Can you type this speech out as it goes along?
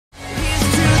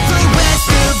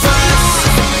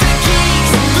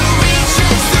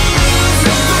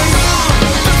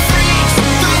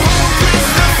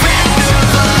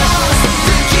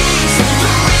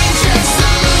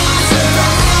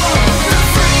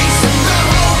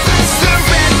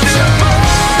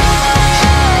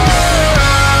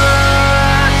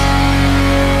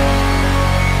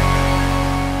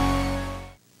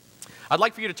I'd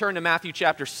like for you to turn to Matthew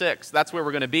chapter 6. That's where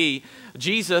we're going to be.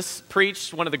 Jesus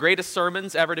preached one of the greatest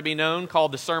sermons ever to be known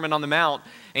called the Sermon on the Mount,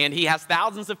 and he has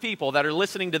thousands of people that are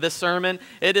listening to this sermon.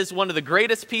 It is one of the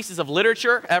greatest pieces of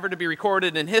literature ever to be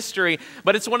recorded in history,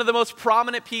 but it's one of the most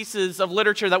prominent pieces of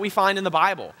literature that we find in the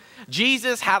Bible.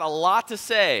 Jesus had a lot to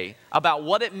say about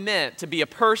what it meant to be a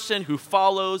person who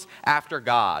follows after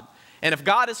God. And if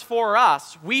God is for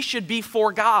us, we should be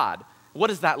for God. What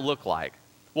does that look like?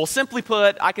 Well, simply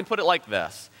put, I can put it like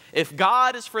this. If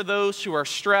God is for those who are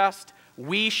stressed,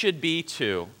 we should be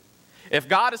too. If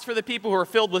God is for the people who are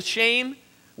filled with shame,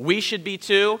 we should be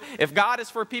too. If God is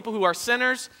for people who are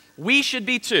sinners, we should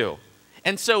be too.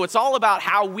 And so it's all about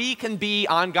how we can be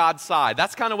on God's side.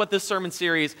 That's kind of what this sermon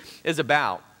series is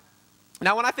about.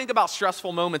 Now, when I think about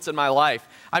stressful moments in my life,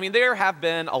 there have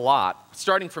been a lot,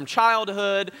 starting from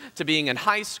childhood to being in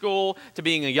high school to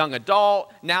being a young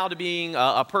adult, now to being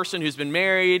a person who's been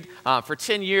married for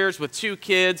 10 years with 2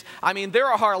 kids. There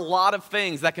are a lot of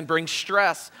things that can bring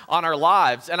stress on our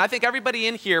lives, and I think everybody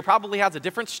in here probably has a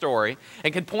different story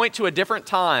and can point to a different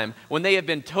time when they have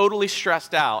been totally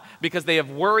stressed out because they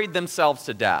have worried themselves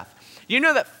to death. You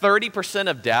know that 30%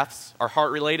 of deaths are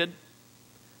heart-related?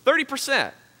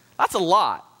 30%. That's a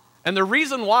lot. And the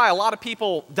reason why a lot of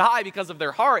people die because of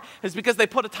their heart is because they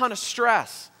put a ton of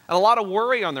stress and a lot of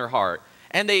worry on their heart.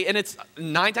 And it's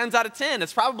 9 times out of 10,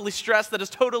 it's probably stress that is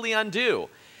totally undue.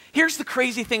 Here's the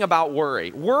crazy thing about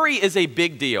worry. Worry is a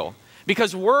big deal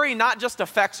because worry not just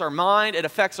affects our mind, it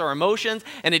affects our emotions,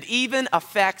 and it even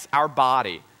affects our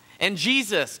body. And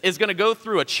Jesus is going to go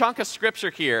through a chunk of scripture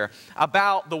here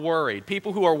about the worried,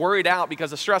 people who are worried out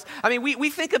because of stress. We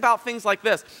think about things like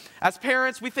this. As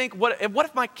parents, we think, what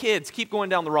if my kids keep going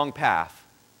down the wrong path?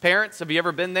 Parents, have you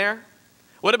ever been there?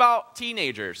 What about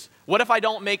teenagers? What if I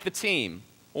don't make the team?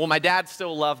 Will my dad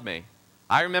still love me?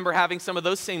 I remember having some of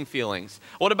those same feelings.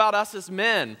 What about us as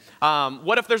men?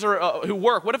 What if there's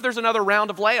what if there's another round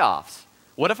of layoffs?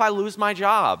 What if I lose my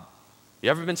job?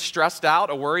 You ever been stressed out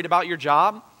or worried about your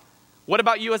job? What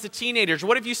about you as a teenager?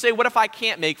 What if you say, what if I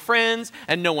can't make friends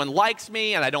and no one likes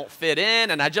me and I don't fit in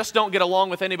and I just don't get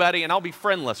along with anybody and I'll be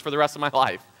friendless for the rest of my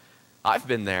life? I've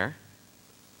been there.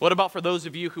 What about for those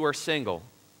of you who are single?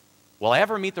 Will I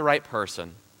ever meet the right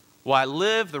person? Will I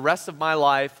live the rest of my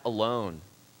life alone?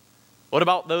 What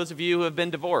about those of you who have been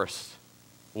divorced?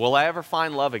 Will I ever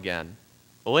find love again?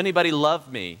 Will anybody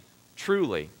love me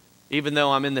truly, even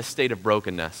though I'm in this state of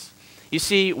brokenness? You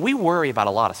see, we worry about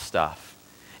a lot of stuff.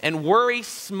 And worry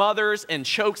smothers and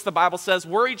chokes, the Bible says.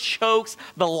 Worry chokes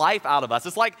the life out of us.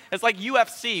 It's like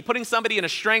UFC, putting somebody in a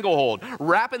stranglehold,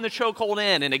 wrapping the chokehold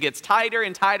in, and it gets tighter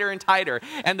and tighter and tighter.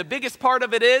 And the biggest part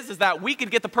of it is that we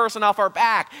could get the person off our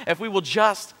back if we will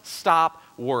just stop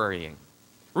worrying.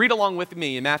 Read along with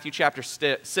me in Matthew chapter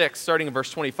 6, starting in verse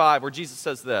 25, where Jesus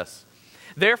says this.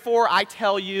 Therefore, I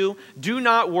tell you, do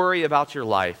not worry about your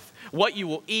life, what you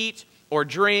will eat or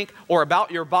drink, or about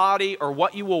your body or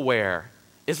what you will wear.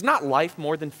 Is not life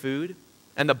more than food,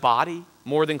 and the body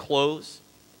more than clothes?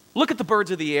 Look at the birds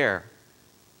of the air.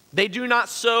 They do not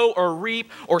sow or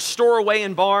reap or store away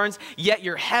in barns, yet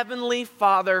your heavenly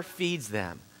Father feeds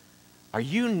them. Are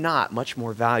you not much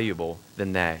more valuable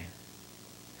than they?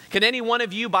 Can any one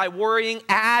of you, by worrying,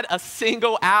 add a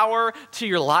single hour to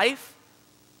your life?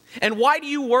 And why do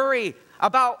you worry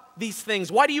about these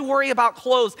things? Why do you worry about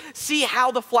clothes? See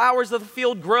how the flowers of the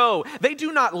field grow. They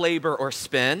do not labor or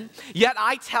spin. Yet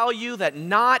I tell you that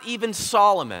not even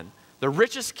Solomon, the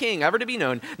richest king ever to be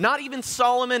known, not even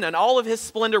Solomon in all of his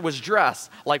splendor was dressed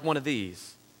like one of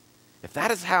these. If that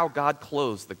is how God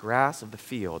clothes the grass of the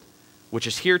field, which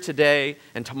is here today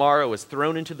and tomorrow is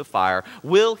thrown into the fire,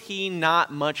 will he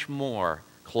not much more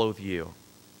clothe you?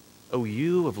 O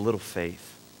you of little faith.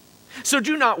 So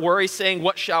do not worry, saying,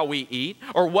 what shall we eat?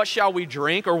 Or what shall we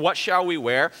drink? Or what shall we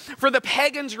wear? For the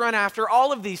pagans run after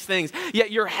all of these things, yet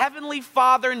your heavenly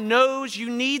Father knows you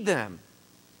need them.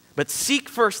 But seek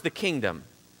first the kingdom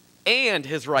and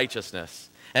his righteousness,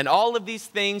 and all of these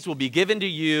things will be given to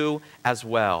you as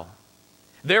well.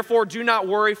 Therefore do not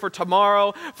worry for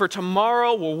tomorrow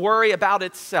will worry about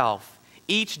itself.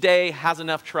 Each day has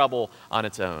enough trouble on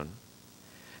its own.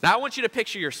 Now I want you to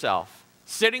picture yourself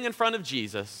sitting in front of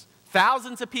Jesus.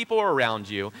 Thousands of people are around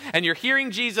you, and you're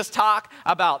hearing Jesus talk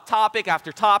about topic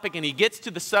after topic, and he gets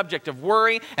to the subject of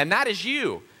worry, and that is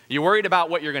you. You're worried about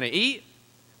what you're going to eat,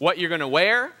 what you're going to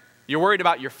wear. You're worried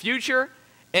about your future.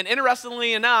 And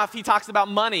interestingly enough, he talks about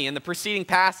money in the preceding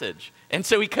passage. And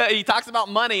so he talks about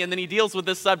money, and then he deals with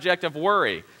this subject of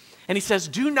worry. And he says,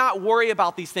 do not worry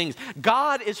about these things.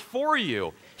 God is for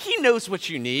you. He knows what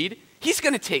you need. He's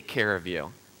going to take care of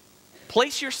you.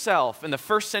 Place yourself in the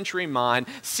first century mind,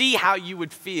 see how you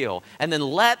would feel, and then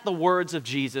let the words of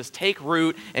Jesus take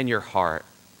root in your heart.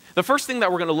 The first thing that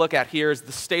we're going to look at here is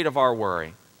the state of our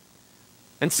worry.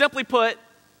 And simply put,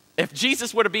 if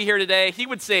Jesus were to be here today, he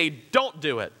would say, don't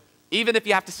do it, even if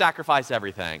you have to sacrifice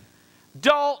everything.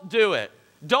 Don't do it.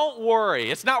 Don't worry.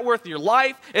 It's not worth your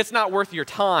life. It's not worth your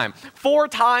time. 4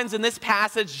 times in this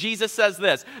passage, Jesus says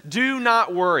this, do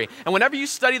not worry. And whenever you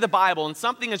study the Bible and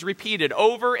something is repeated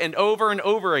over and over and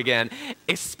over again,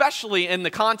 especially in the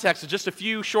context of just a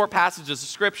few short passages of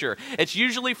Scripture, it's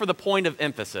usually for the point of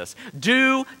emphasis.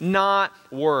 Do not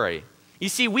worry. You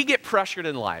see, we get pressured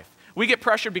in life. We get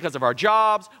pressured because of our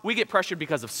jobs. We get pressured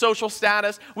because of social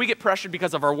status. We get pressured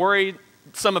because of our worry,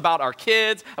 some about our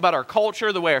kids, about our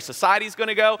culture, the way our society is going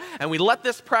to go. And we let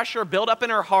this pressure build up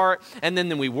in our heart, and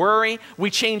then we worry.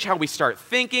 We change how we start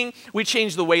thinking. We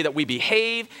change the way that we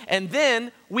behave. And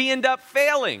then we end up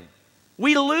failing.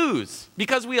 We lose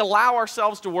because we allow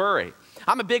ourselves to worry.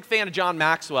 I'm a big fan of John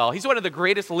Maxwell. He's one of the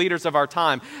greatest leaders of our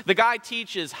time. The guy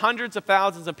teaches hundreds of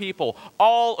thousands of people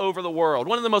all over the world.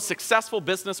 One of the most successful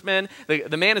businessmen.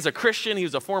 The man is a Christian. He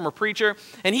was a former preacher.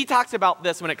 And he talks about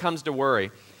this when it comes to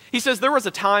worry. He says, there was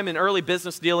a time in early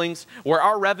business dealings where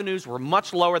our revenues were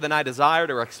much lower than I desired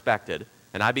or expected,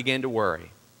 and I began to worry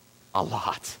a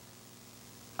lot.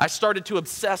 I started to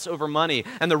obsess over money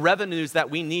and the revenues that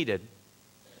we needed.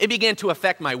 It began to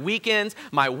affect my weekends,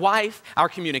 my wife, our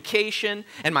communication,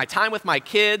 and my time with my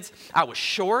kids. I was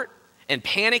short and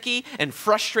panicky and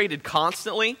frustrated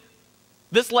constantly.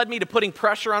 This led me to putting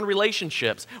pressure on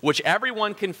relationships, which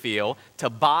everyone can feel, to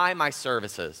buy my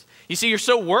services. You see, you're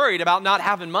so worried about not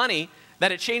having money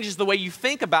that it changes the way you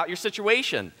think about your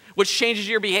situation, which changes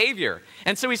your behavior.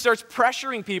 And so he starts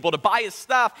pressuring people to buy his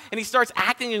stuff, and he starts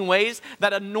acting in ways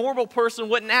that a normal person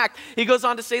wouldn't act. He goes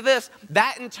on to say this,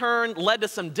 that in turn led to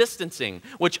some distancing,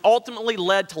 which ultimately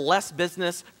led to less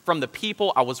business from the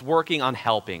people I was working on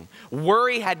helping.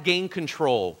 Worry had gained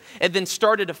control. It then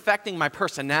started affecting my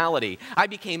personality. I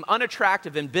became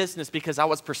unattractive in business because I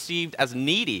was perceived as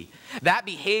needy. That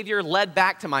behavior led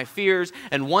back to my fears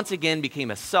and once again became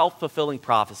a self-fulfilling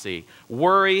prophecy.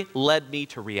 Worry led me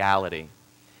to reality.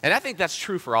 And I think that's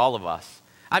true for all of us.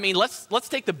 I mean, let's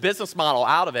take the business model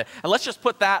out of it and let's just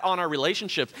put that on our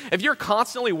relationships. If you're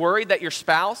constantly worried that your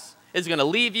spouse is going to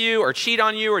leave you or cheat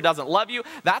on you or doesn't love you,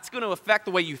 that's going to affect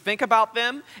the way you think about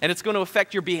them, and it's going to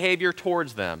affect your behavior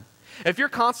towards them. If you're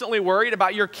constantly worried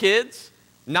about your kids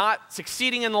not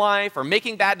succeeding in life or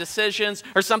making bad decisions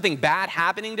or something bad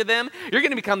happening to them, you're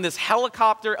going to become this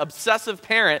helicopter obsessive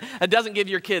parent that doesn't give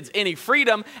your kids any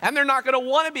freedom, and they're not going to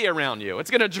want to be around you.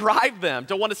 It's going to drive them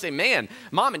to want to say, man,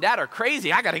 mom and dad are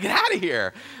crazy. I got to get out of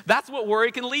here. That's what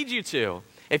worry can lead you to.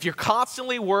 If you're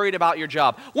constantly worried about your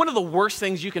job, one of the worst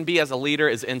things you can be as a leader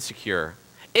is insecure.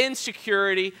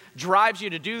 Insecurity drives you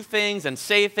to do things and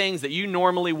say things that you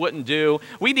normally wouldn't do.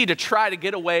 We need to try to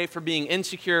get away from being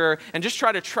insecure and just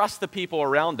try to trust the people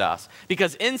around us,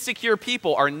 because insecure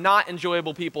people are not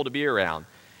enjoyable people to be around.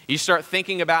 You start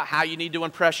thinking about how you need to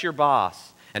impress your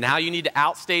boss and how you need to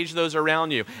outstage those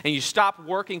around you, and you stop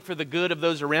working for the good of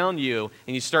those around you,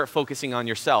 and you start focusing on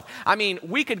yourself. I mean,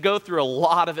 we could go through a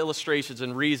lot of illustrations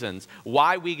and reasons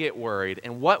why we get worried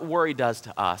and what worry does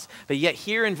to us, but yet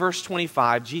here in verse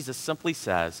 25, Jesus simply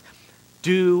says,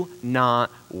 do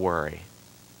not worry.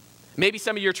 Maybe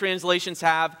some of your translations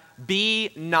have, be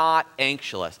not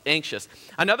anxious.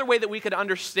 Another way that we could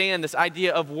understand this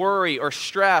idea of worry or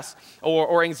stress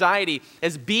or anxiety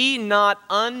is be not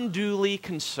unduly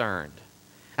concerned.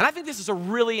 And I think this is a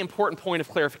really important point of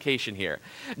clarification here.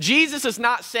 Jesus is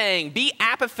not saying be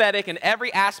apathetic in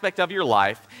every aspect of your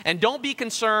life and don't be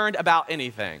concerned about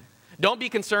anything. Don't be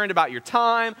concerned about your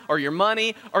time or your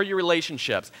money or your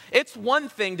relationships. It's one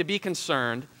thing to be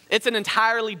concerned. It's an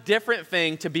entirely different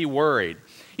thing to be worried.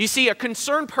 You see, a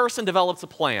concerned person develops a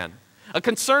plan. A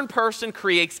concerned person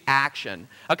creates action.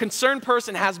 A concerned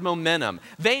person has momentum.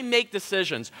 They make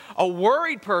decisions. A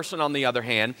worried person, on the other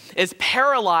hand, is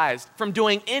paralyzed from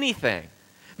doing anything.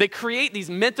 They create these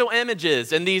mental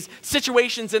images and these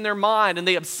situations in their mind, and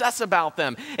they obsess about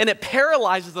them, and it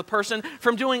paralyzes the person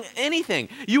from doing anything.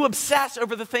 You obsess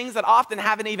over the things that often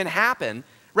haven't even happened,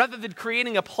 rather than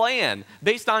creating a plan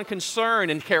based on concern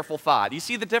and careful thought. You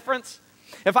see the difference?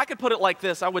 If I could put it like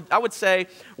this, I would say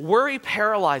worry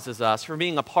paralyzes us from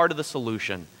being a part of the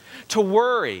solution. To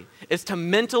worry is to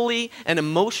mentally and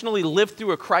emotionally live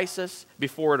through a crisis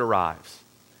before it arrives.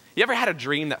 You ever had a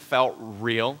dream that felt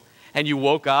real? And you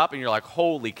woke up and you're like,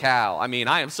 holy cow. I mean,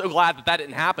 I am so glad that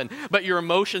didn't happen, but your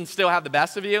emotions still have the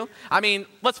best of you. I mean,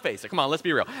 let's face it. Come on, let's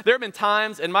be real. There have been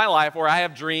times in my life where I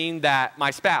have dreamed that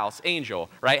my spouse, Angel,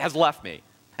 right, has left me.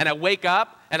 and I wake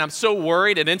up and I'm so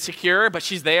worried and insecure, but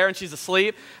she's there and she's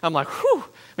asleep. I'm like, whew,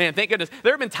 man, thank goodness.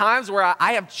 There have been times where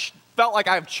I have felt like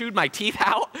I've chewed my teeth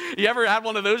out. You ever had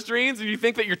one of those dreams and you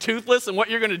think that you're toothless and what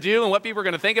you're going to do and what people are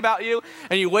going to think about you?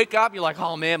 And you wake up, you're like,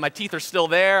 oh man, my teeth are still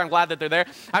there. I'm glad that they're there.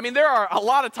 I mean, there are a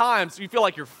lot of times you feel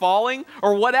like you're falling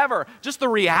or whatever, just the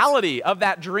reality of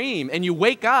that dream. And you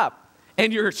wake up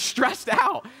and you're stressed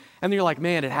out and you're like,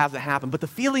 man, it hasn't happened. But the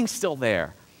feeling's still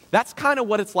there. That's kind of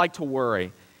what it's like to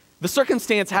worry. The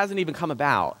circumstance hasn't even come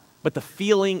about, but the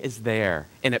feeling is there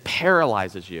and it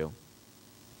paralyzes you.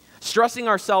 Stressing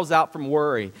ourselves out from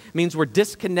worry means we're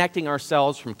disconnecting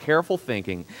ourselves from careful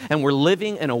thinking, and we're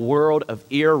living in a world of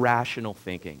irrational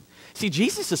thinking. See,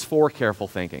 Jesus is for careful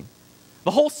thinking. The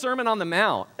whole Sermon on the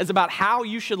Mount is about how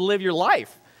you should live your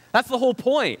life. That's the whole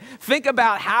point. Think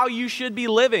about how you should be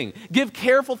living. Give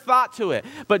careful thought to it,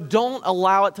 but don't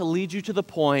allow it to lead you to the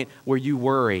point where you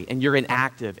worry and you're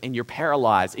inactive and you're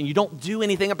paralyzed and you don't do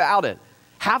anything about it.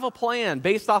 Have a plan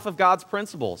based off of God's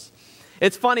principles.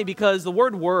 It's funny because the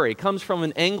word worry comes from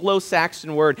an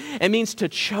Anglo-Saxon word. It means to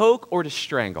choke or to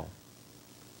strangle.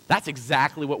 That's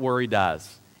exactly what worry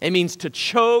does. It means to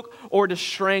choke or to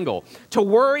strangle. To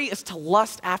worry is to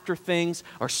lust after things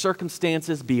or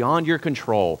circumstances beyond your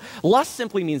control. Lust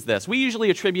simply means this. We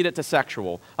usually attribute it to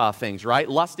sexual things, right?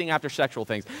 Lusting after sexual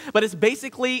things. But it's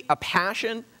basically a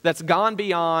passion that's gone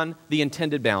beyond the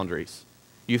intended boundaries.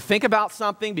 You think about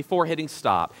something before hitting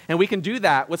stop. And we can do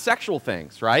that with sexual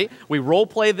things, right? We role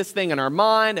play this thing in our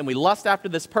mind and we lust after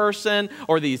this person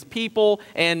or these people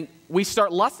and we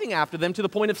start lusting after them to the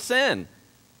point of sin.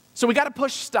 So we got to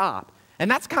push stop. And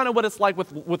that's kind of what it's like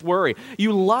with worry.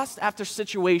 You lust after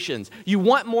situations. You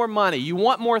want more money. You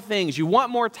want more things. You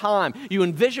want more time. You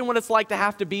envision what it's like to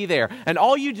have to be there. And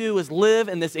all you do is live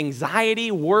in this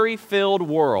anxiety, worry-filled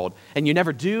world. And you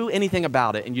never do anything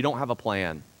about it and you don't have a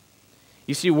plan.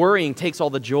 You see, worrying takes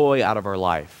all the joy out of our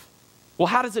life. Well,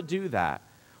 how does it do that?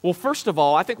 Well, first of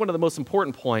all, I think one of the most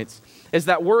important points is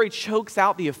that worry chokes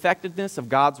out the effectiveness of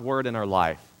God's word in our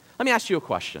life. Let me ask you a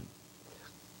question.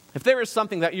 If there is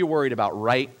something that you're worried about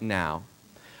right now,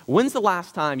 when's the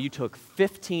last time you took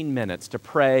 15 minutes to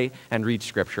pray and read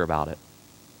scripture about it?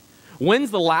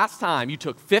 When's the last time you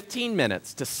took 15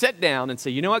 minutes to sit down and say,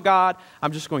 you know what, God,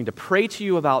 I'm just going to pray to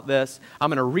you about this.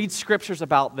 I'm going to read scriptures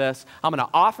about this. I'm going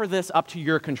to offer this up to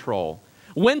your control.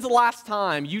 When's the last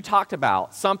time you talked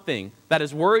about something that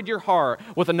has worried your heart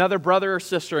with another brother or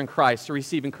sister in Christ to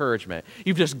receive encouragement?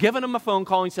 You've just given them a phone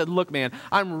call and you said, look, man,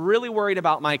 I'm really worried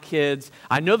about my kids.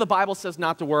 I know the Bible says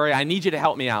not to worry. I need you to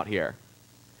help me out here.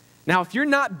 Now, if you're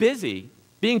not busy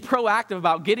being proactive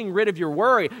about getting rid of your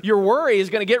worry is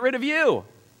going to get rid of you.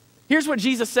 Here's what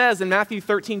Jesus says in Matthew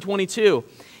 13:22.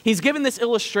 He's given this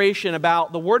illustration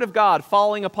about the Word of God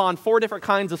falling upon 4 different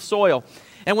kinds of soil.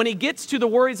 And when he gets to the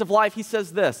worries of life, he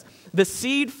says this: the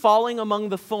seed falling among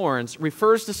the thorns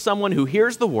refers to someone who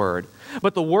hears the word,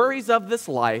 but the worries of this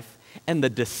life and the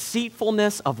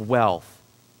deceitfulness of wealth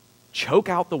choke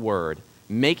out the word,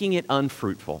 making it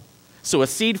unfruitful. So a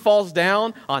seed falls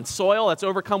down on soil that's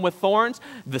overcome with thorns.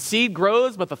 The seed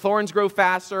grows, but the thorns grow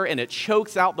faster, and it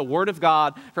chokes out the word of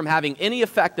God from having any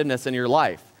effectiveness in your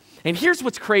life. And here's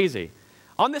what's crazy.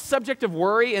 On this subject of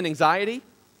worry and anxiety,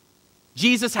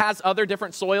 Jesus has other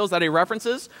different soils that he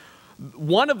references.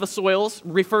 One of the soils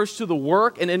refers to the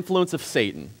work and influence of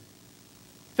Satan.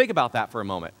 Think about that for a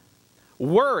moment.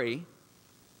 Worry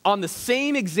on the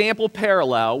same example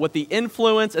parallel with the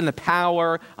influence and the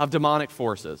power of demonic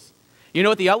forces. You know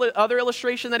what the other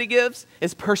illustration that he gives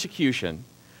is persecution.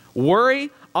 Worry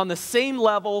on the same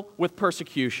level with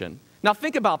persecution. Now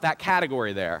think about that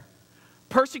category there.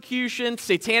 Persecution,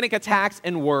 satanic attacks,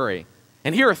 and worry.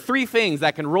 And here are 3 things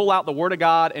that can roll out the Word of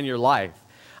God in your life.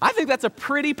 I think that's a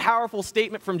pretty powerful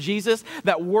statement from Jesus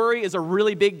that worry is a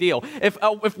really big deal.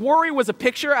 If worry was a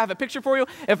picture, I have a picture for you.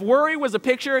 If worry was a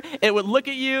picture, it would look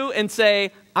at you and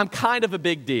say, I'm kind of a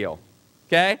big deal.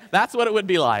 Okay? That's what it would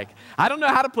be like. I don't know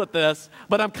how to put this,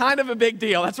 but I'm kind of a big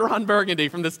deal. That's Ron Burgundy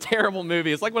from this terrible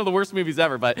movie. It's like one of the worst movies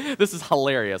ever, but this is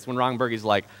hilarious when Ron Burgundy's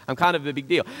like, I'm kind of a big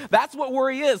deal. That's what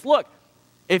worry is. Look,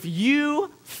 if you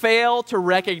fail to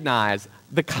recognize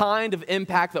the kind of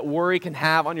impact that worry can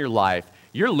have on your life,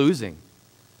 you're losing.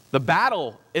 The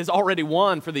battle is already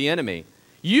won for the enemy.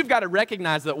 You've got to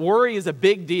recognize that worry is a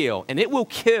big deal, and it will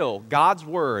kill God's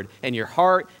word in your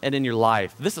heart and in your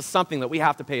life. This is something that we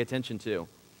have to pay attention to.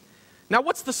 Now,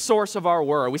 what's the source of our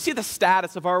worry? We see the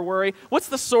status of our worry. What's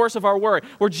the source of our worry?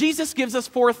 Well, Jesus gives us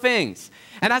 4 things.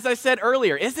 And as I said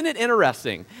earlier, isn't it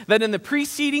interesting that in the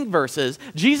preceding verses,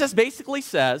 Jesus basically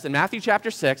says in Matthew chapter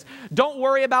 6, don't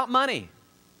worry about money.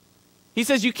 He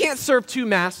says you can't serve 2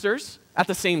 masters. at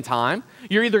the same time.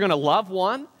 You're either going to love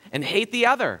one and hate the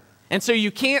other. And so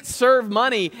you can't serve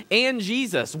money and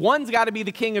Jesus. One's got to be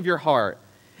the king of your heart.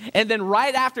 And then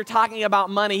right after talking about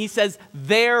money, he says,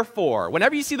 therefore.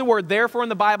 Whenever you see the word therefore in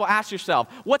the Bible, ask yourself,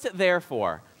 what's it there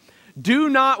for? Do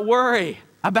not worry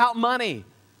about money.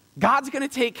 God's going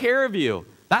to take care of you.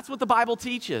 That's what the Bible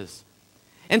teaches.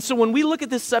 And so when we look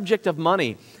at this subject of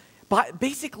money,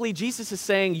 basically Jesus is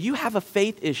saying you have a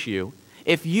faith issue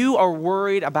if you are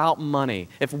worried about money,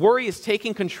 if worry is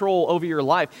taking control over your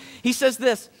life. He says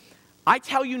this, I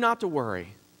tell you not to worry.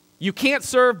 You can't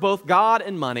serve both God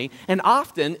and money, and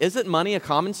often isn't money a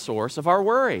common source of our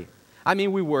worry? I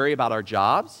mean, we worry about our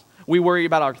jobs, we worry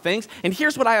about our things, and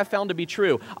here's what I have found to be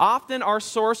true. Often our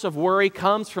source of worry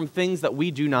comes from things that we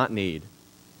do not need,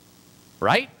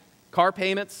 right? Car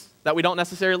payments that we don't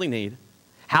necessarily need,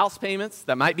 house payments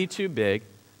that might be too big,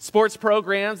 sports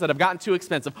programs that have gotten too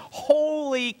expensive.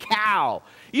 Holy cow!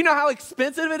 You know how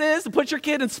expensive it is to put your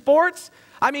kid in sports?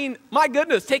 I mean, my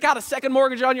goodness, take out a second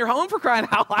mortgage on your home for crying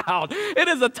out loud. It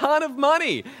is a ton of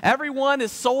money. Everyone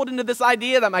is sold into this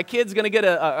idea that my kid's going to get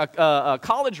a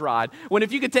college ride, when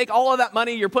if you could take all of that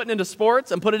money you're putting into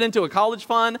sports and put it into a college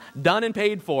fund, done and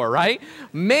paid for, right?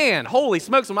 Man, holy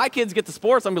smokes, when my kids get to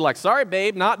sports, I'm going to be like, sorry,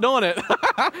 babe, not doing it.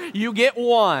 You get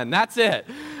one. That's it.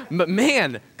 But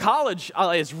man, college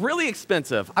is really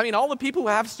expensive. I mean, all the people who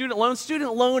have student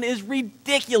loan is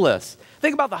ridiculous.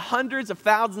 Think about the hundreds of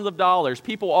thousands of dollars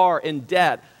people are in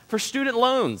debt for student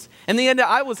loans. And the end,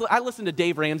 I listen to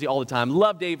Dave Ramsey all the time.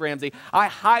 Love Dave Ramsey. I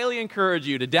highly encourage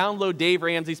you to download Dave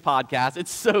Ramsey's podcast.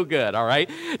 It's so good, all right?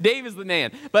 Dave is the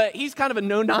man. But he's kind of a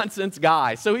no-nonsense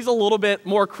guy. So he's a little bit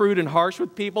more crude and harsh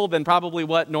with people than probably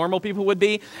what normal people would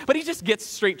be. But he just gets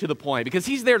straight to the point because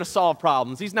he's there to solve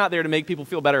problems. He's not there to make people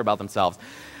feel better about themselves.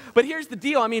 But here's the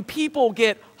deal. I mean, people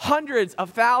get hundreds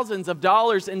of thousands of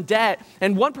dollars in debt.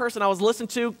 And one person I was listening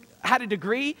to had a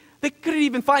degree. They couldn't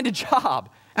even find a job.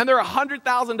 And they're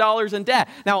 $100,000 in debt.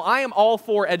 Now, I am all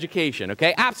for education,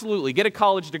 okay? Absolutely. Get a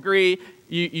college degree.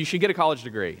 You should get a college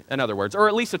degree, in other words, or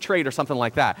at least a trade or something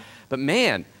like that. But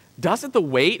man, doesn't the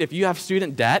weight, if you have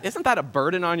student debt, isn't that a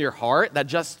burden on your heart that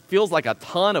just feels like a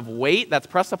ton of weight that's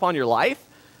pressed upon your life?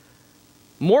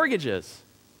 Mortgages.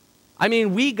 I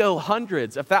mean, we go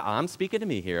hundreds of thousands, I'm speaking to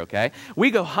me here, okay? We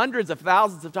go hundreds of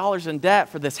thousands of dollars in debt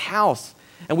for this house,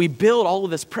 and we build all of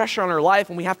this pressure on our life,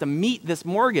 and we have to meet this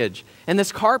mortgage and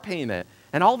this car payment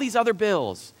and all these other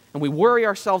bills, and we worry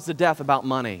ourselves to death about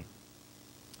money.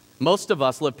 Most of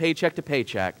us live paycheck to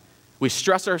paycheck. We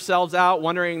stress ourselves out,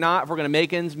 wondering not if we're going to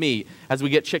make ends meet as we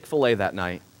get Chick-fil-A that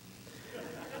night.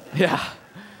 Yeah.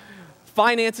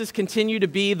 Finances continue to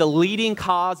be the leading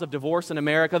cause of divorce in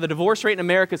America. The divorce rate in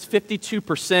America is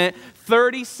 52%.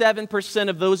 37%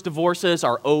 of those divorces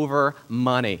are over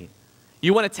money.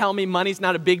 You want to tell me money's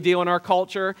not a big deal in our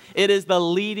culture? It is the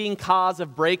leading cause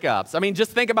of breakups. I mean,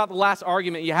 just think about the last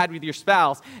argument you had with your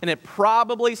spouse, and it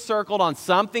probably circled on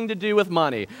something to do with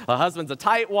money. A husband's a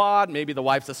tightwad, maybe the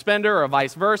wife's a spender, or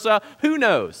vice versa. Who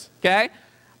knows, okay?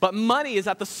 But money is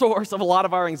at the source of a lot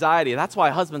of our anxiety. That's why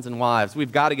husbands and wives,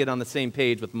 we've got to get on the same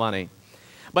page with money.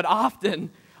 But often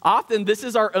this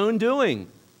is our own doing.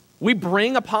 We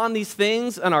bring upon these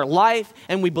things in our life,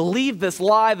 and we believe this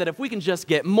lie that if we can just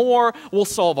get more, we'll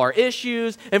solve our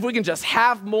issues. If we can just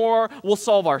have more, we'll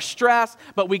solve our stress.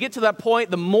 But we get to that point,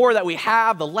 the more that we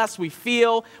have, the less we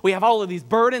feel. We have all of these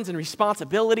burdens and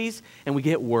responsibilities, and we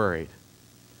get worried.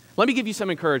 Let me give you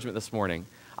some encouragement this morning.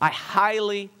 I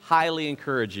highly, highly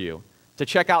encourage you to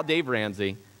check out Dave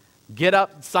Ramsey. Get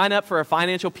up, sign up for a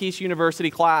Financial Peace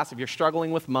University class if you're struggling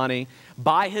with money.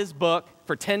 Buy his book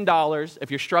for $10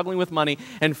 if you're struggling with money,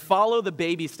 and follow the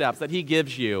baby steps that he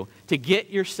gives you to get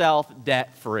yourself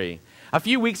debt-free. A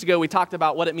few weeks ago, we talked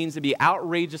about what it means to be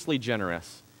outrageously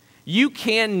generous. You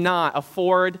cannot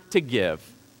afford to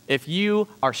give if you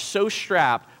are so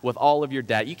strapped with all of your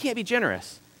debt. You can't be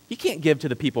generous. You can't give to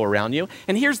the people around you.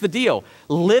 And here's the deal.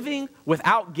 Living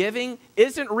without giving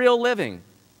isn't real living.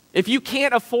 If you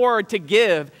can't afford to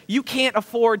give, you can't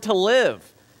afford to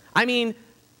live. I mean,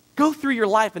 go through your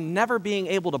life and never being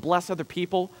able to bless other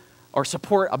people or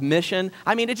support a mission.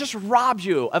 I mean, it just robs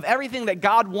you of everything that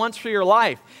God wants for your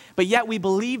life. But yet we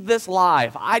believe this lie.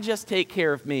 If I just take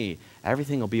care of me,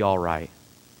 everything will be all right.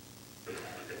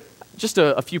 Just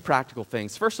a few practical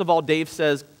things. First of all, Dave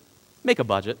says, make a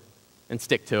budget and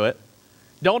stick to it.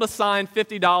 Don't assign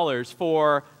 $50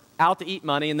 for out to eat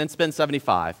money and then spend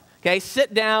 $75. Okay,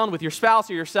 sit down with your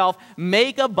spouse or yourself,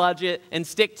 make a budget and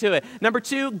stick to it. Number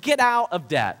two, get out of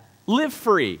debt. Live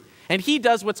free. And he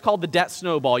does what's called the debt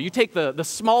snowball. You take the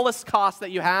smallest cost that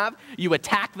you have, you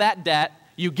attack that debt,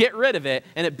 you get rid of it,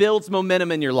 and it builds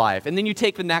momentum in your life. And then you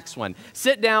take the next one.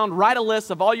 Sit down, write a list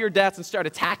of all your debts and start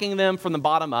attacking them from the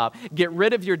bottom up. Get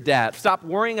rid of your debt. Stop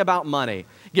worrying about money.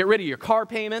 Get rid of your car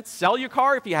payments. Sell your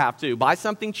car if you have to. Buy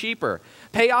something cheaper.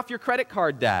 Pay off your credit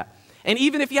card debt. And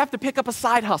even if you have to pick up a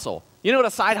side hustle. You know what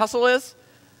a side hustle is?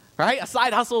 Right? A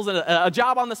side hustle is a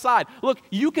job on the side. Look,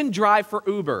 you can drive for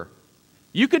Uber.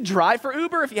 You could drive for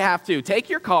Uber if you have to. Take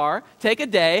your car, take a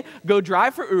day, go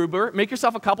drive for Uber, make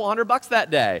yourself a couple $100 that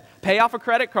day. Pay off a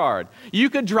credit card. You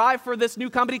could drive for this new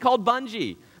company called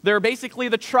Bungie. They're basically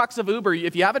the trucks of Uber.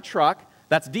 If you have a truck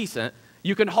that's decent,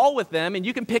 you can haul with them and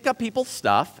you can pick up people's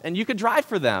stuff and you can drive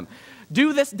for them.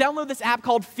 Do this, download this app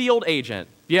called Field Agent.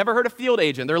 Have you ever heard of Field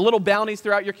Agent? There are little bounties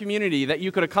throughout your community that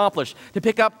you could accomplish to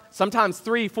pick up sometimes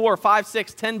 $3, $4, $5,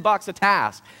 $6, $10 a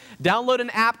task. Download an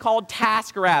app called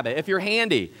TaskRabbit if you're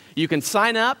handy. You can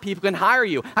sign up, people can hire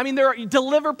you. I mean,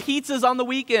 deliver pizzas on the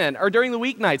weekend or during the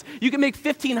weeknights. You can make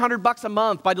 $1,500 a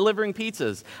month by delivering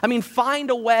pizzas. I mean, find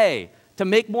a way to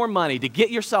make more money, to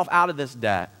get yourself out of this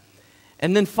debt.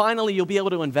 And then finally, you'll be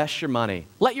able to invest your money.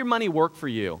 Let your money work for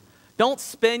you. Don't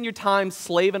spend your time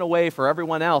slaving away for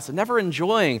everyone else and never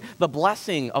enjoying the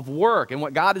blessing of work and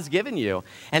what God has given you.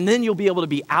 And then you'll be able to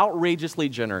be outrageously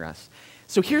generous.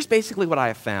 So here's basically what I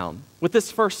have found with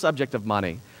this first subject of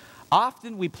money.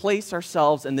 Often we place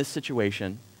ourselves in this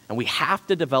situation and we have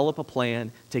to develop a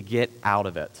plan to get out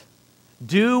of it.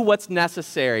 Do what's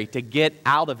necessary to get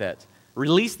out of it.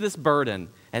 Release this burden,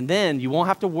 and then you won't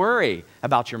have to worry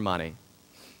about your money.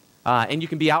 And you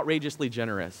can be outrageously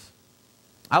generous.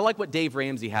 I like what Dave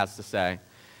Ramsey has to say.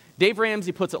 Dave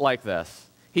Ramsey puts it like this.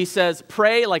 He says,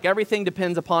 pray like everything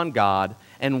depends upon God,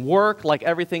 and work like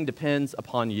everything depends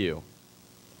upon you.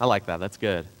 I like that. That's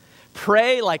good.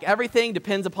 Pray like everything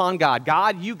depends upon God.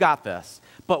 God, you got this.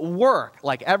 But work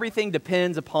like everything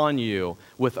depends upon you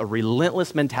with a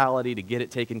relentless mentality to get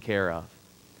it taken care of.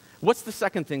 What's the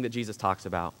second thing that Jesus talks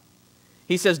about?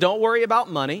 He says, don't worry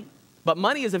about money. But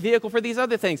money is a vehicle for these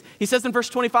other things. He says in verse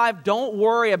 25, don't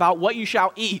worry about what you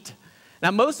shall eat. Now,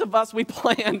 most of us, we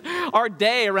plan our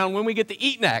day around when we get to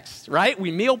eat next, right? We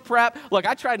meal prep. Look,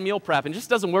 I tried meal prep, and it just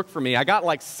doesn't work for me. I got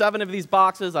like 7 of these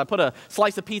boxes. I put a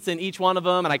slice of pizza in each one of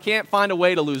them, and I can't find a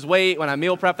way to lose weight when I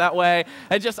meal prep that way.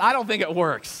 I don't think it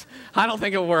works. I don't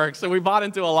think it works. So we bought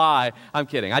into a lie. I'm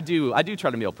kidding. I do try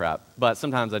to meal prep, but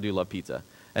sometimes I do love pizza.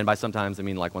 And by sometimes, I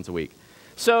mean like once a week.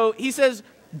 So he says,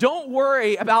 don't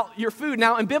worry about your food.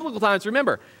 Now, in biblical times,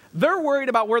 remember, they're worried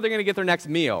about where they're going to get their next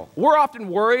meal. We're often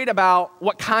worried about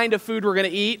what kind of food we're going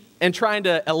to eat and trying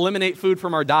to eliminate food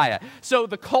from our diet. So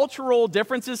the cultural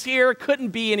differences here couldn't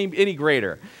be any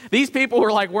greater. These people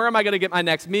were like, where am I going to get my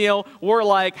next meal? We're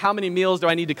like, how many meals do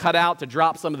I need to cut out to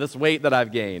drop some of this weight that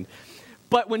I've gained?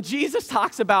 But when Jesus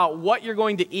talks about what you're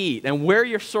going to eat and where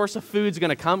your source of food is going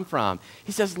to come from,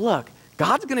 he says, look,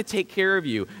 God's going to take care of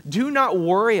you. Do not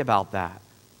worry about that.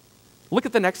 Look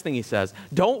at the next thing he says.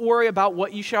 Don't worry about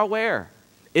what you shall wear.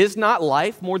 Is not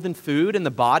life more than food and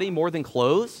the body more than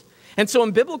clothes? And so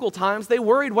in biblical times, they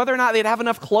worried whether or not they'd have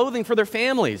enough clothing for their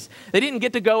families. They didn't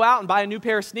get to go out and buy a new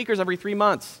pair of sneakers every 3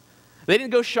 months. They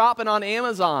didn't go shopping on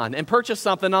Amazon and purchase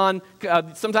something on,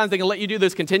 sometimes they can let you do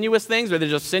those continuous things where they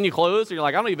just send you clothes and you're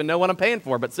like, I don't even know what I'm paying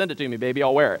for, but send it to me, baby,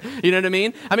 I'll wear it. You know what I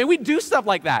mean? I mean, we do stuff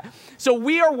like that. So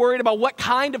we are worried about what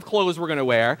kind of clothes we're going to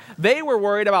wear. They were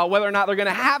worried about whether or not they're going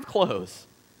to have clothes.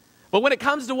 But when it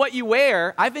comes to what you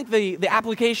wear, I think the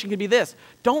application could be this.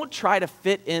 Don't try to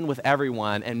fit in with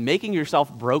everyone and making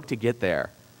yourself broke to get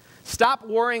there. Stop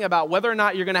worrying about whether or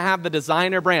not you're going to have the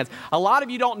designer brands. A lot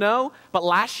of you don't know, but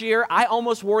last year I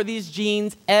almost wore these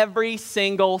jeans every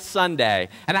single Sunday,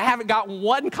 and I haven't gotten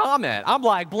one comment. I'm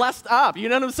like blessed up, you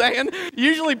know what I'm saying?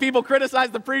 Usually people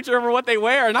criticize the preacher over what they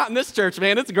wear. Not in this church,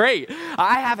 man. It's great.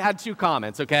 I have had 2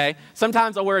 comments, okay?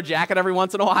 Sometimes I'll wear a jacket every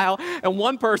once in a while, and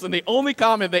one person, the only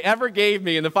comment they ever gave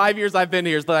me in the 5 years I've been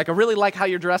here is like, I really like how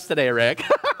you're dressed today, Rick.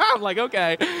 I'm like,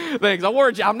 okay, thanks.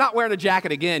 I'm not wearing a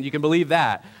jacket again. You can believe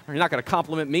that. You're not going to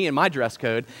compliment me in my dress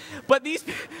code. But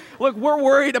look, we're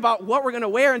worried about what we're going to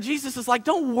wear. And Jesus is like,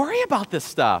 don't worry about this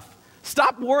stuff.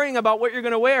 Stop worrying about what you're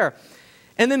going to wear.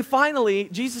 And then finally,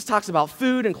 Jesus talks about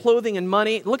food and clothing and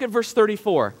money. Look at verse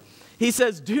 34. He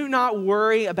says, do not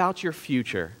worry about your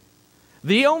future.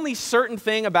 The only certain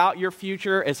thing about your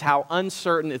future is how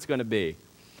uncertain it's going to be.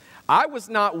 I was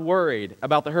not worried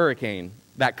about the hurricane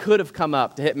that could have come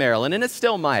up to hit Maryland, and it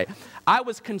still might. I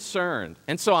was concerned,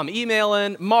 and so I'm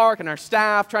emailing Mark and our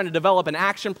staff, trying to develop an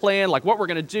action plan, like what we're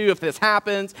going to do if this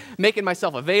happens, making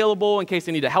myself available in case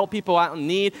I need to help people out in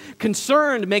need.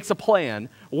 Concerned makes a plan.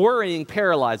 Worrying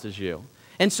paralyzes you.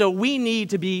 And so we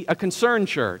need to be a concerned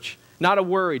church, not a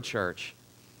worried church.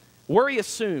 Worry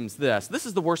assumes this. This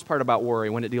is the worst part about worry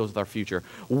when it deals with our future.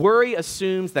 Worry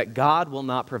assumes that God will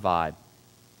not provide.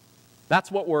 That's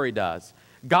what worry does.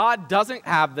 God doesn't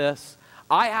have this.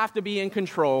 I have to be in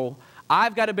control.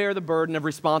 I've got to bear the burden of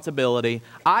responsibility.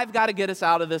 I've got to get us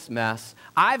out of this mess.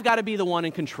 I've got to be the one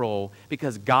in control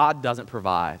because God doesn't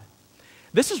provide.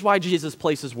 This is why Jesus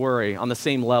places worry on the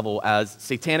same level as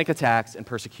satanic attacks and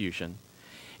persecution.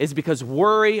 Is because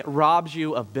worry robs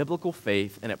you of biblical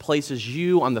faith and it places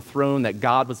you on the throne that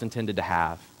God was intended to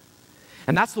have.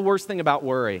 And that's the worst thing about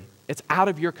worry. It's out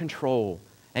of your control.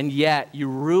 And yet you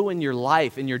ruin your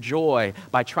life and your joy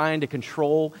by trying to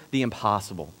control the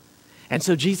impossible. And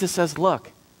so Jesus says,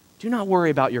 look, do not worry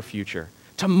about your future.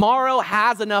 Tomorrow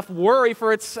has enough worry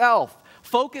for itself.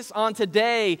 Focus on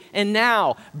today and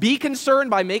now. Be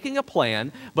concerned by making a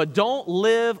plan, but don't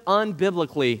live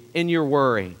unbiblically in your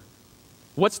worry.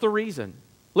 What's the reason?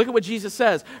 Look at what Jesus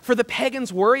says. For the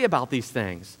pagans worry about these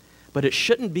things, but it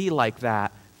shouldn't be like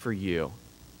that for you.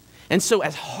 And so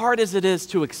as hard as it is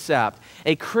to accept,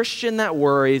 a Christian that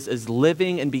worries is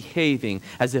living and behaving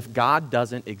as if God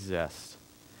doesn't exist.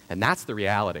 And that's the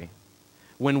reality.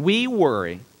 When we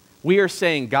worry, we are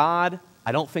saying, God,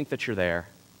 I don't think that you're there.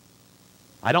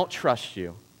 I don't trust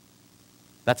you.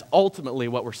 That's ultimately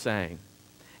what we're saying.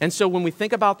 And so when we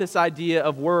think about this idea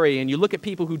of worry and you look at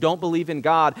people who don't believe in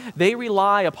God, they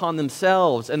rely upon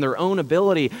themselves and their own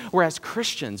ability, whereas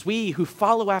Christians, we who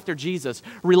follow after Jesus,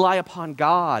 rely upon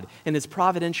God and His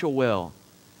providential will.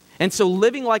 And so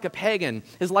living like a pagan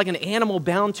is like an animal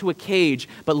bound to a cage,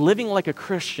 but living like a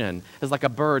Christian is like a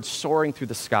bird soaring through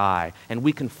the sky, and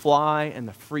we can fly in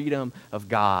the freedom of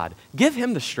God. Give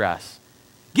Him the stress.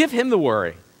 Give Him the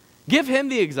worry. Give Him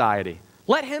the anxiety.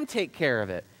 Let Him take care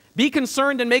of it. Be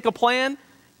concerned and make a plan,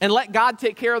 and let God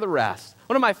take care of the rest.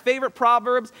 One of my favorite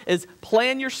proverbs is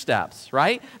plan your steps,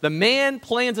 right? The man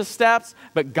plans his steps,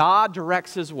 but God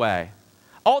directs his way.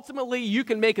 Ultimately, you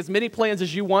can make as many plans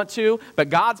as you want to, but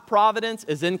God's providence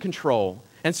is in control.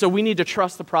 And so we need to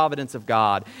trust the providence of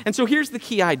God. And so here's the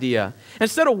key idea.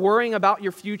 Instead of worrying about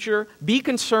your future, be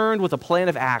concerned with a plan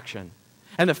of action.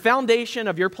 And the foundation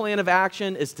of your plan of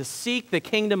action is to seek the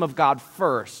kingdom of God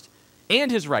first and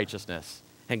His righteousness.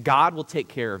 And God will take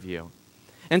care of you.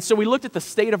 And so we looked at the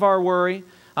state of our worry.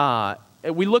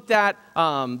 We looked at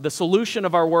the solution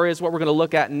of our worry is what we're going to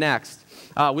look at next.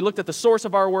 We looked at the source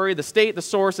of our worry, the state, the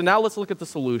source, and now let's look at the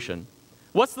solution.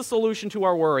 What's the solution to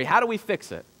our worry? How do we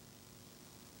fix it?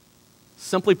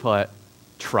 Simply put,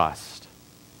 trust.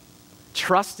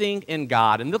 Trusting in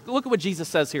God. And look at what Jesus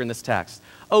says here in this text.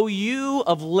 Oh, you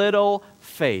of little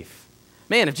faith.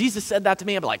 Man, if Jesus said that to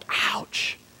me, I'd be like,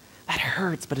 ouch. That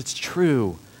hurts, but it's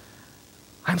true.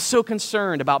 I'm so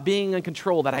concerned about being in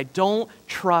control that I don't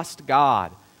trust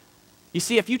God. You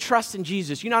see, if you trust in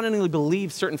Jesus, you not only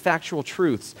believe certain factual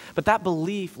truths, but that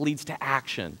belief leads to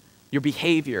action, your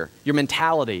behavior, your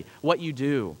mentality, what you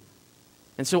do.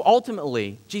 And so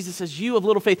ultimately, Jesus says, you of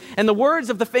little faith. And the words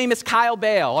of the famous Kyle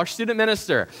Bale, our student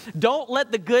minister, don't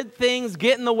let the good things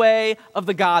get in the way of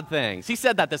the God things. He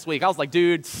said that this week. I was like,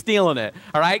 dude, stealing it.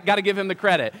 All right, got to give him the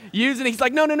credit. Using it. He's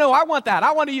like, no, I want that.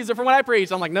 I want to use it for when I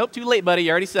preach. I'm like, nope, too late, buddy.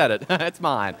 You already said it. It's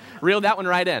mine. Reel that one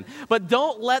right in. But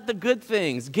don't let the good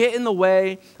things get in the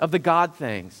way of the God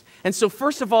things. And so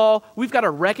first of all, we've got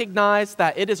to recognize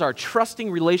that it is our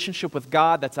trusting relationship with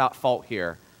God that's at fault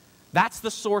here. That's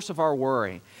the source of our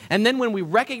worry. And then when we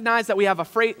recognize that we have a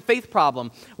faith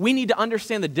problem, we need to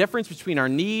understand the difference between our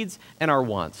needs and our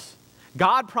wants.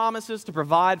 God promises to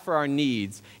provide for our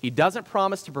needs. He doesn't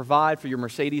promise to provide for your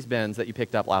Mercedes-Benz that you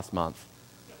picked up last month,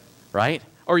 right?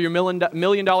 Or your $1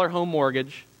 million home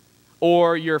mortgage,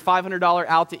 or your $500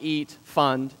 out-to-eat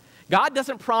fund. God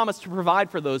doesn't promise to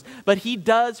provide for those, but He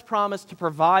does promise to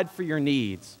provide for your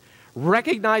needs.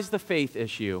 Recognize the faith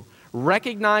issue.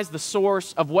 Recognize the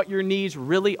source of what your needs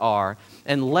really are,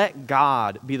 and let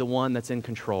God be the one that's in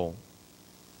control.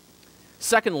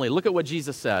 Secondly, look at what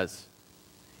Jesus says.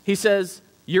 He says,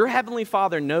 your heavenly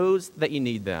Father knows that you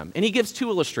need them. And He gives two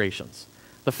illustrations.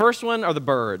 The first one are the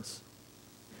birds.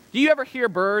 Do you ever hear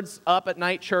birds up at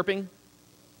night chirping?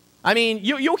 I mean,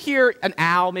 you'll hear an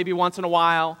owl maybe once in a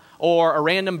while, or a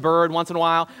random bird once in a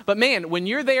while. But man, when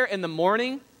you're there in the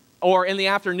morning, or in the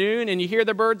afternoon and you hear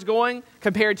the birds going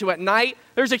compared to at night,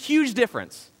 there's a huge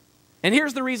difference. And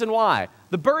here's the reason why.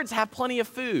 The birds have plenty of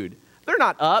food. They're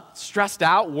not up, stressed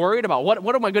out, worried about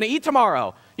what am I going to eat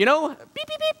tomorrow? You know, beep, beep,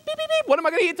 beep, beep, beep, beep. What am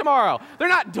I going to eat tomorrow? They're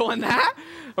not doing that.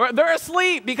 Or they're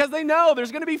asleep because they know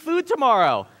there's going to be food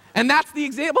tomorrow. And that's the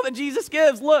example that Jesus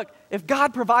gives. Look, if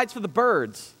God provides for the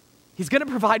birds, He's going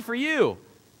to provide for you.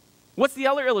 What's the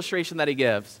other illustration that He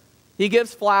gives? He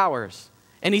gives flowers.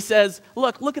 And He says,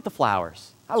 look at the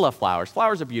flowers. I love flowers.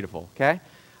 Flowers are beautiful, okay?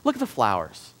 Look at the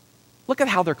flowers. Look at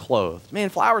how they're clothed. Man,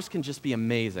 flowers can just be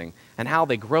amazing, and how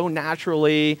they grow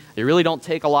naturally. They really don't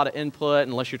take a lot of input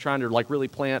unless you're trying to like really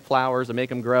plant flowers and make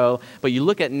them grow. But you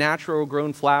look at natural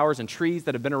grown flowers and trees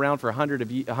that have been around for hundreds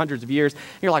of years, and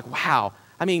you're like, wow.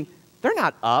 I mean, they're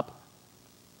not up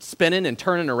spinning and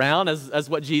turning around as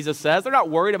what Jesus says. They're not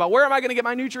worried about where am I going to get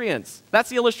my nutrients. That's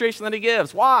the illustration that he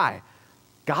gives. Why?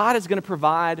 God is going to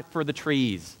provide for the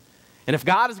trees. And if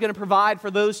God is going to provide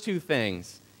for those two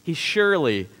things, he's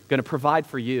surely going to provide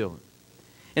for you.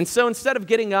 And so instead of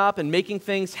getting up and making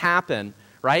things happen,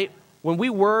 right, when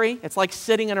we worry, it's like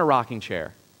sitting in a rocking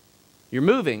chair. You're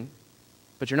moving,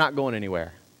 but you're not going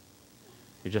anywhere.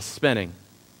 You're just spinning.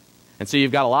 And so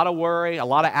you've got a lot of worry, a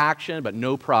lot of action, but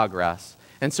no progress.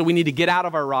 And so we need to get out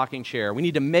of our rocking chair. We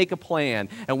need to make a plan,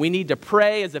 and we need to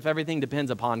pray as if everything depends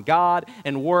upon God,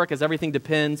 and work as everything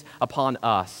depends upon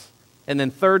us. And then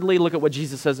thirdly, look at what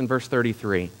Jesus says in verse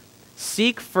 33.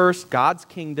 Seek first God's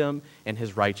kingdom and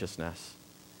his righteousness.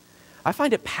 I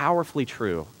find it powerfully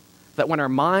true that when our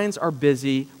minds are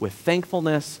busy with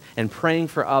thankfulness and praying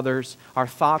for others, our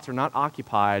thoughts are not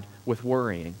occupied with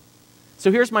worrying.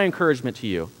 So here's my encouragement to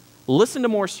you. Listen to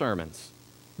more sermons.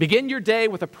 Begin your day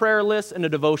with a prayer list and a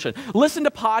devotion. Listen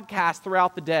to podcasts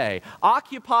throughout the day.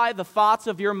 Occupy the thoughts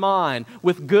of your mind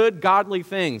with good, godly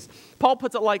things. Paul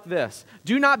puts it like this: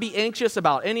 do not be anxious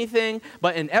about anything,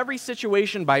 but in every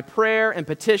situation by prayer and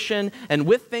petition and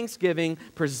with thanksgiving,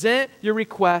 present your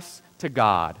requests to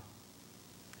God.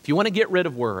 If you want to get rid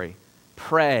of worry,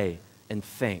 pray and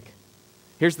think.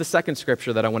 Here's the second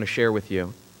scripture that I want to share with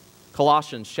you.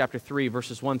 Colossians chapter 3,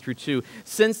 verses 1 through 2.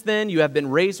 Since then you have been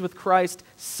raised with Christ,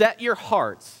 set your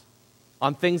hearts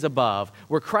on things above,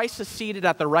 where Christ is seated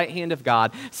at the right hand of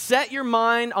God. Set your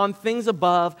mind on things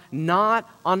above, not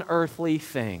on earthly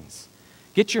things.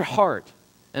 Get your heart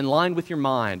in line with your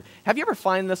mind. Have you ever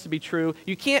find this to be true?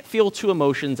 You can't feel two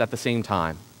emotions at the same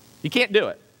time. You can't do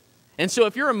it. And so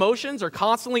if your emotions are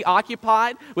constantly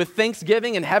occupied with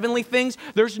thanksgiving and heavenly things,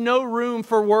 there's no room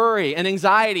for worry and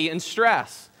anxiety and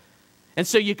stress. And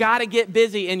so you got to get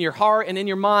busy in your heart and in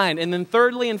your mind. And then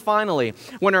thirdly and finally,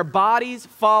 when our bodies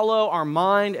follow our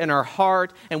mind and our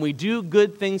heart, and we do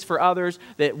good things for others,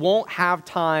 that won't have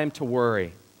time to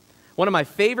worry. One of my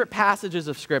favorite passages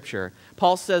of Scripture,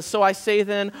 Paul says, so I say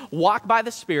then, walk by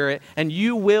the Spirit, and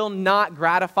you will not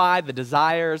gratify the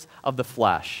desires of the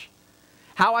flesh.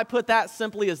 How I put that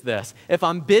simply is this: if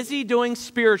I'm busy doing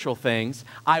spiritual things,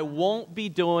 I won't be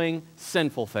doing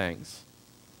sinful things,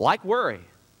 like worry.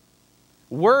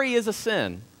 Worry is a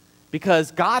sin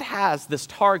because God has this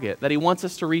target that he wants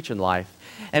us to reach in life.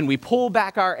 And we pull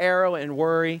back our arrow and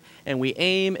worry, and we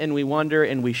aim and we wonder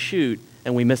and we shoot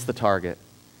and we miss the target.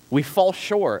 We fall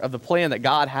short of the plan that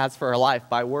God has for our life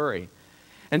by worry.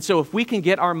 And so if we can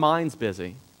get our minds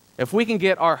busy, if we can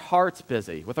get our hearts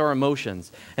busy with our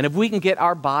emotions, and if we can get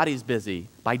our bodies busy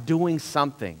by doing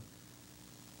something,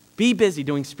 be busy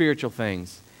doing spiritual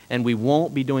things, and we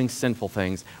won't be doing sinful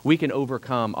things, we can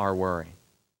overcome our worry.